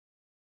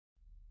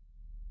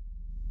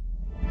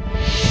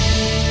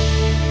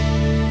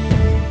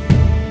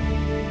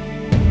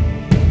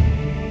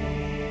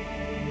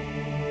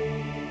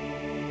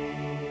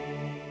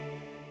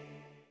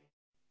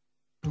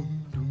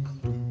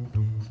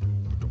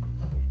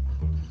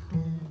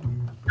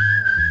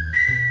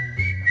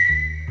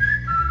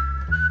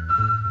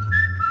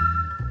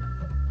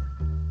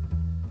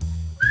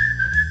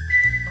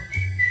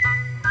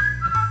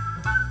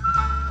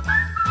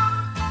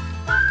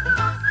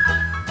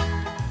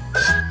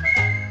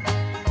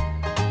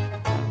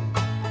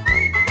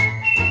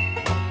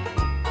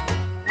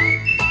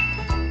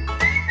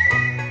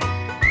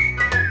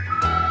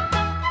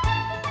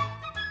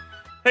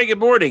Hey, good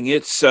morning.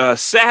 It's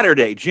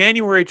Saturday,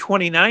 January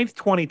 29th,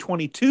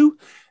 2022,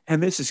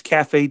 and this is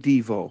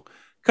CafeDevo,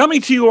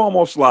 coming to you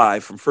almost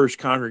live from First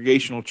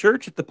Congregational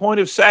Church at the point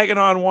of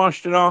Saginaw and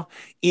Washtenaw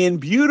in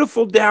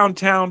beautiful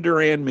downtown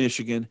Durand,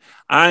 Michigan.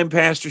 I'm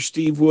Pastor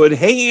Steve Wood,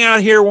 hanging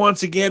out here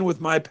once again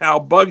with my pal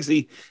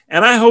Bugsy,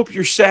 and I hope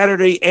your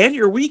Saturday and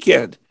your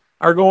weekend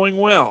are going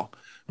well.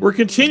 We're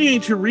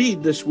continuing to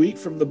read this week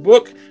from the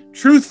book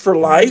Truth for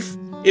Life.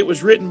 It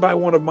was written by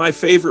one of my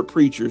favorite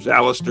preachers,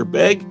 Alistair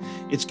Begg.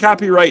 It's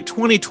copyright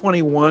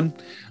 2021,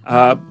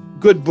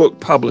 Good Book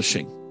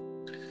Publishing.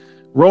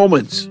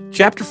 Romans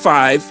chapter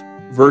 5,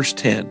 verse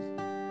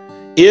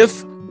 10.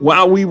 If,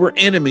 while we were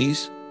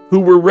enemies,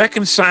 who were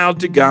reconciled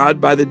to God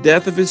by the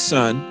death of his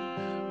Son,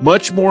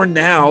 much more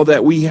now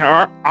that we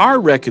are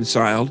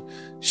reconciled,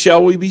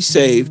 shall we be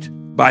saved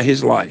by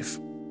his life.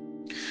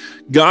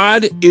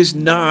 God is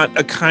not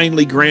a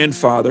kindly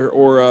grandfather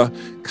or a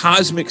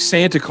cosmic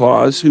Santa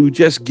Claus who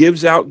just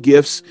gives out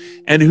gifts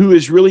and who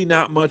is really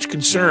not much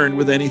concerned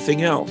with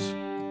anything else.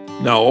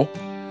 No,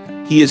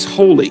 he is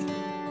holy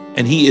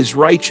and he is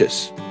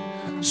righteous.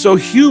 So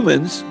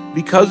humans,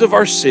 because of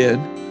our sin,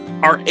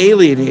 are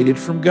alienated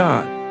from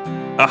God.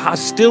 A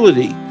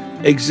hostility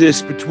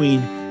exists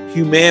between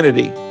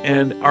humanity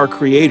and our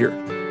Creator.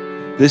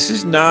 This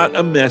is not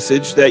a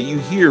message that you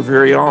hear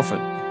very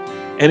often.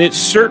 And it's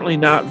certainly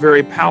not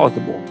very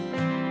palatable.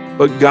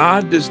 But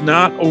God does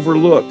not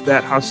overlook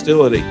that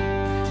hostility.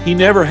 He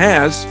never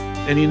has,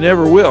 and he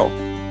never will.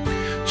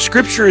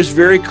 Scripture is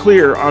very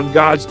clear on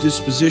God's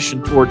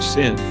disposition towards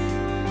sin.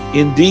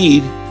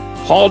 Indeed,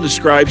 Paul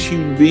describes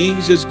human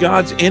beings as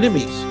God's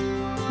enemies,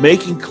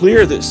 making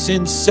clear that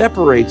sin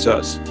separates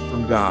us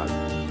from God.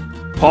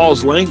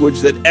 Paul's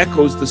language that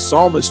echoes the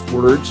psalmist's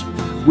words,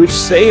 which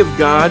say of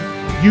God,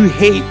 "You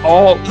hate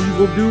all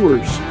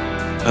evildoers."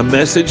 A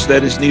message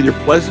that is neither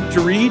pleasant to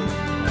read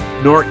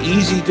nor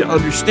easy to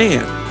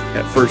understand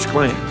at first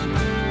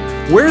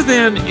glance. Where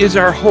then is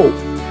our hope?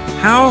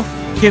 How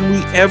can we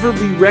ever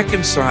be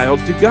reconciled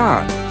to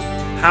God?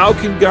 How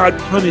can God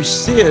punish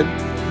sin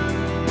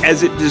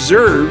as it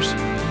deserves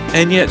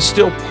and yet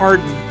still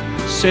pardon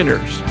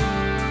sinners?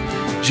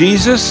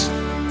 Jesus,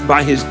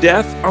 by his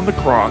death on the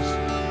cross,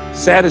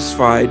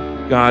 satisfied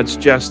God's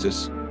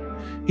justice.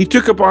 He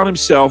took upon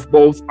himself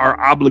both our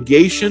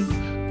obligation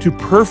to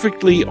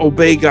perfectly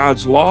obey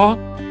God's law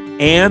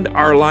and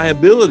our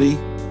liability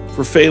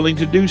for failing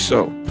to do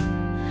so.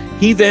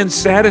 He then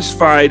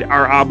satisfied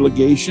our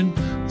obligation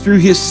through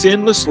his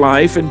sinless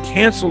life and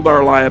canceled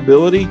our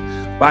liability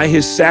by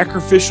his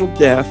sacrificial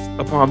death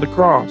upon the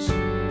cross.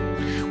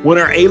 When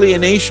our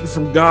alienation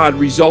from God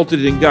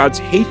resulted in God's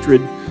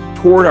hatred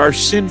toward our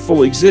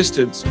sinful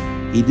existence,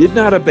 he did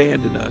not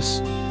abandon us.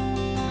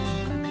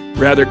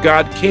 Rather,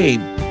 God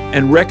came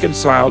and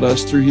reconciled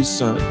us through his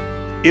Son.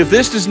 If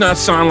this does not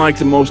sound like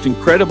the most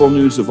incredible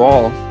news of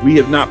all, we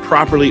have not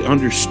properly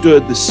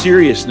understood the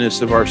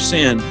seriousness of our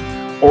sin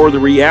or the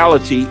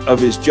reality of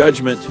his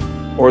judgment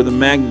or the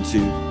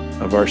magnitude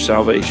of our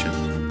salvation.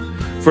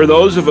 For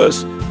those of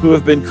us who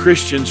have been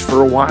Christians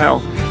for a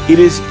while, it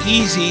is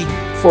easy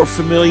for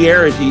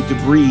familiarity to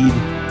breed,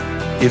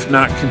 if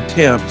not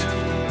contempt,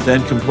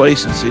 then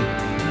complacency.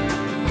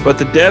 But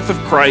the death of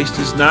Christ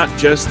is not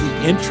just the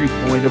entry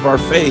point of our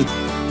faith,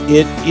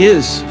 it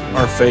is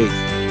our faith.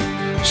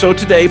 So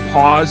today,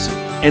 pause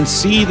and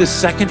see the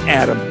second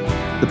Adam,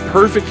 the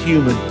perfect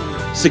human,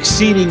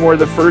 succeeding where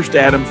the first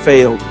Adam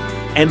failed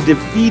and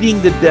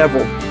defeating the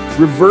devil,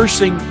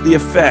 reversing the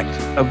effect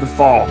of the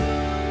fall.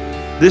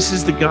 This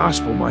is the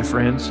gospel, my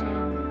friends.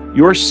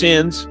 Your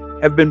sins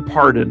have been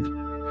pardoned.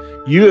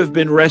 You have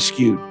been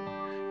rescued.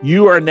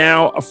 You are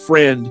now a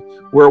friend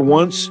where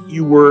once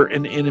you were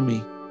an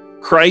enemy.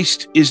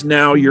 Christ is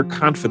now your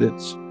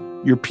confidence,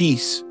 your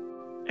peace,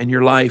 and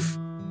your life.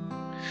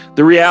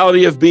 The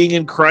reality of being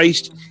in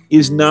Christ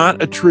is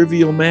not a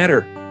trivial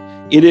matter.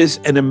 It is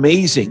an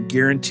amazing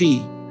guarantee.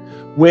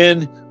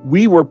 When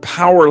we were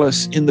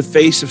powerless in the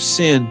face of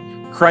sin,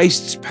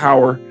 Christ's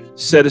power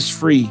set us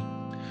free.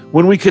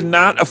 When we could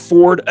not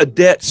afford a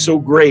debt so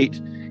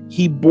great,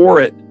 he bore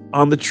it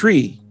on the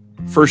tree.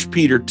 1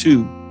 Peter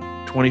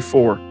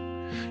 2:24.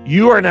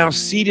 You are now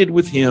seated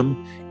with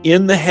him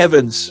in the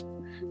heavens.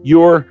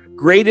 Your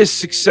greatest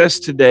success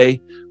today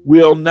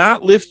will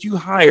not lift you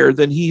higher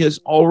than he has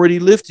already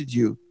lifted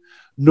you,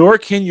 nor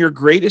can your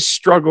greatest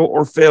struggle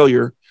or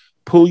failure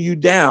pull you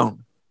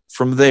down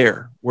from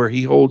there where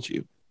he holds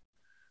you.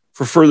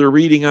 For further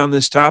reading on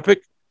this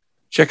topic,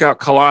 check out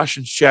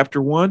Colossians chapter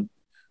 1,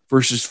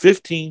 verses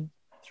 15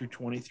 through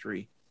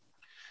 23.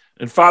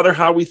 And Father,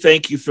 how we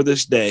thank you for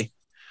this day,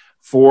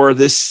 for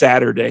this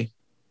Saturday.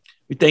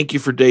 We thank you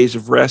for days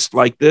of rest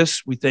like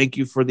this. We thank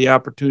you for the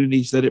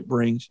opportunities that it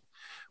brings.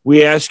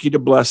 We ask you to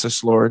bless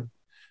us, Lord.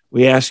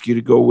 We ask you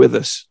to go with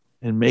us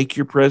and make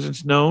your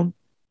presence known.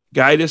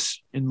 Guide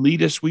us and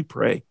lead us, we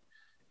pray.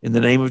 In the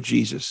name of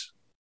Jesus,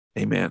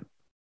 amen.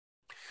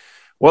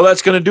 Well,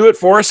 that's going to do it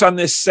for us on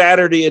this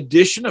Saturday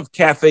edition of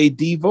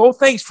CafeDevo.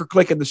 Thanks for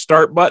clicking the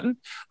start button.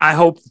 I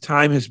hope the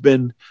time has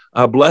been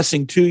A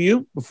blessing to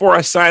you. Before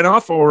I sign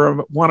off, I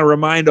want to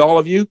remind all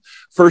of you,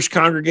 First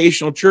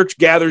Congregational Church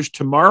gathers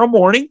tomorrow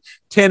morning,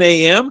 10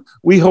 a.m.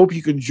 We hope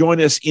you can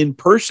join us in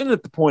person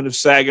at the Point of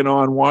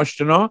Saginaw and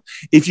Washtenaw.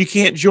 If you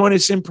can't join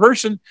us in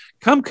person,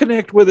 come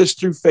connect with us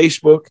through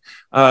Facebook,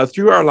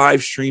 through our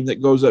live stream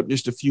that goes up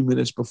just a few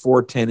minutes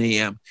before 10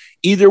 a.m.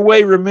 Either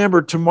way,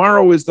 remember,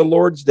 tomorrow is the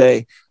Lord's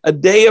Day, a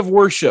day of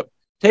worship.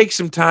 Take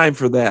some time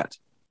for that.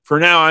 For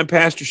now, I'm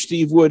Pastor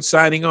Steve Wood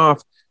signing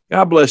off.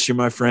 God bless you,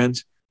 my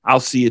friends. I'll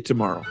see you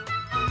tomorrow.